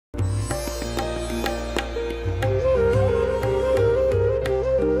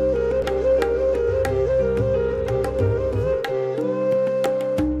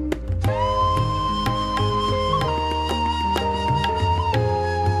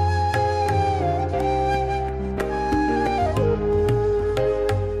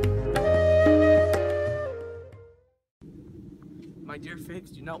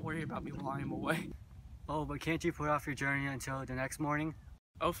not worry about me while I am away. Oh, but can't you put off your journey until the next morning?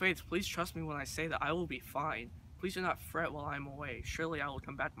 Oh, Faith, please trust me when I say that I will be fine. Please do not fret while I am away. Surely I will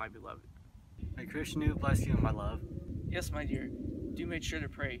come back, my beloved. May Krishna bless you, my love. Yes, my dear. Do make sure to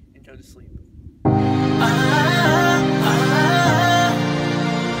pray and go to sleep.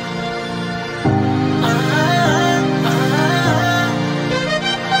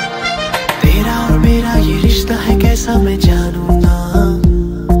 तेरा और मेरा ये रिश्ता है कैसा मैं जानूं ना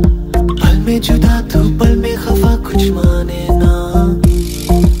पल में जुदा तू पल में खफा कुछ माने ना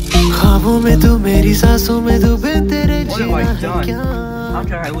ख्वाबों में तू मेरी सांसों में तू बिन तेरे जीना है क्या How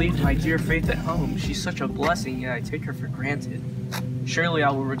can I leave my dear Faith at home? She's such a blessing, yet I take her for granted. Surely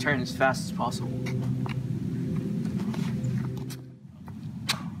I will return as fast as possible.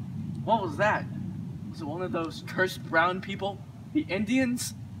 What was that? Was it one of those cursed brown people? The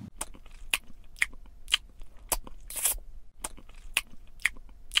Indians?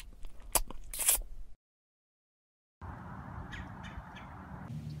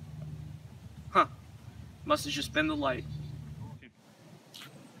 Huh. Must have just been the light.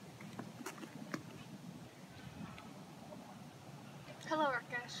 Hello,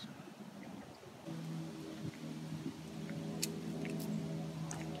 Rakesh.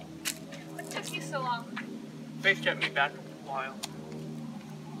 What took you so long? Faith kept me back a while.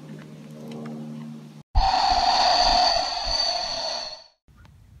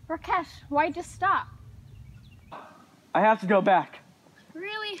 Rakesh, why'd you stop? I have to go back.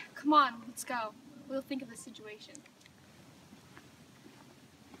 Really? Come on, let's go. We'll think of the situation.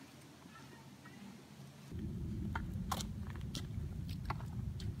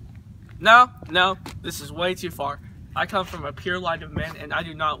 No, this is way too far. I come from a pure line of men, and I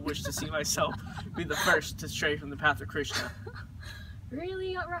do not wish to see myself be the first to stray from the path of Krishna.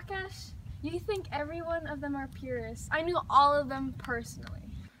 Really, Rakesh? You think every one of them are purists? I knew all of them personally.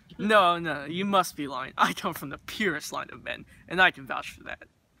 No, you must be lying. I come from the purest line of men, and I can vouch for that.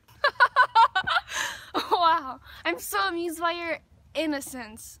 Wow, I'm so amused by your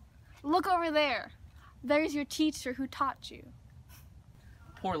innocence. Look over there. There's your teacher who taught you.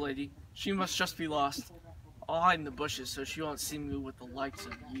 Poor lady. She must just be lost. I'll hide in the bushes so she won't see me with the likes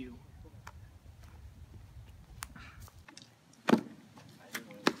of you.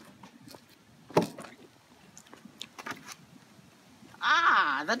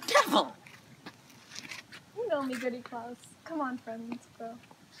 Ah, the devil! You know me, Goody Klaus. Come on, friend, let's go.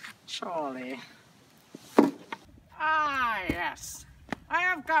 Surely. Ah, yes. I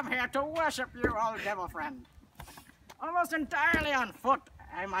have come here to worship you, old devil friend. Almost entirely on foot,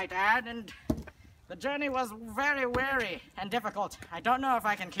 I might add, and the journey was very weary and difficult. I don't know if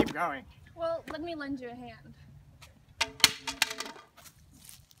I can keep going. Well, let me lend you a hand.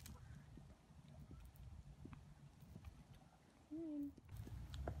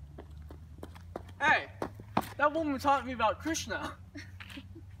 Hey! That woman taught me about Krishna.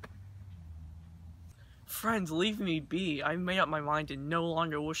 Friend, leave me be. I've made up my mind and no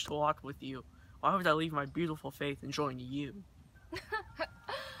longer wish to walk with you. Why would I leave my beautiful Faith and join you?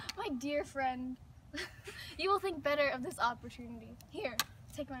 My dear friend, you will think better of this opportunity. Here,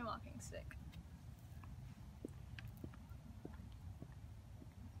 take my walking stick.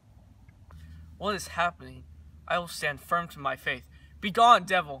 What is happening? I will stand firm to my faith. Begone,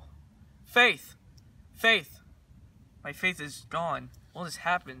 devil! Faith! Faith! My faith is gone. What has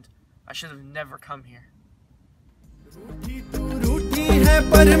happened? I should have never come here. रूठी है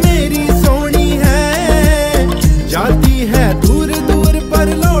पर मेरी सोनी है जाती है दूर दूर पर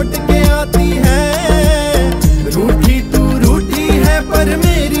लौट के आती है रूठी है पर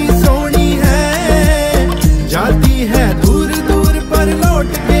मेरी सोनी है जाती है दूर दूर पर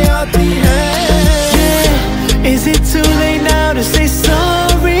लौट के आती है Is it too late now to say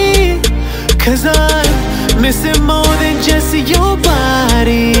sorry? 'Cause I'm missing more than just your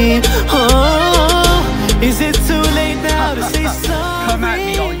body. Oh, is it too late now to say sorry? Come at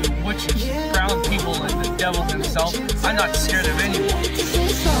me, all you witches, brown people, and the devil himself. I'm not scared of anyone.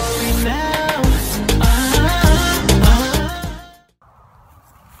 Sorry now.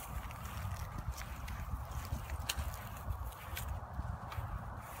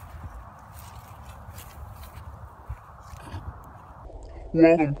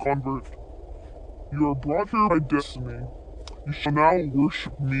 Welcome, convert. You are brought here by destiny. You shall now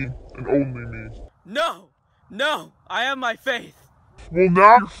worship me and only me. No! I have my faith. Well,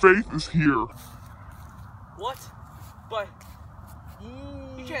 now your faith is here. What? But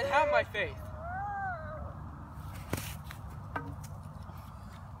you can't have my faith.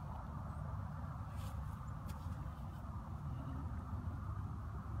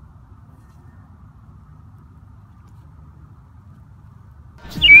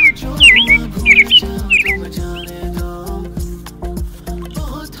 जो हुआ भूल जाओ तुम जाने दो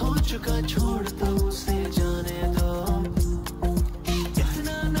बहुत हो चुका छोड़ दो उसे जाने दो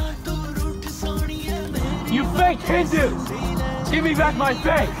इतना ना तो रूठ सोनिए मेरी You fake Hindu! Give me back my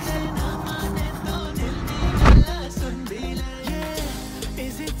face!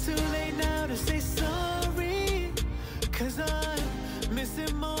 Is it too late now to say sorry? 'Cause I'm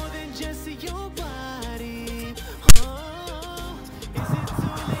missing more than just your body. Oh, is it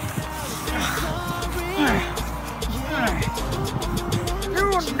too late now to say sorry? You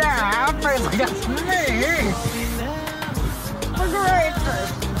dare against me, the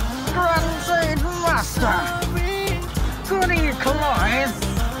greatest Grand Sage Master, Goody Cloyce,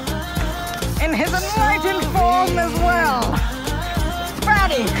 in his enlightened form as well,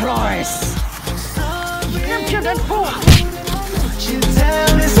 Fatty Cloyce, impudent fool.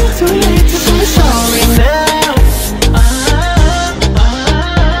 Is it too late to say sorry now?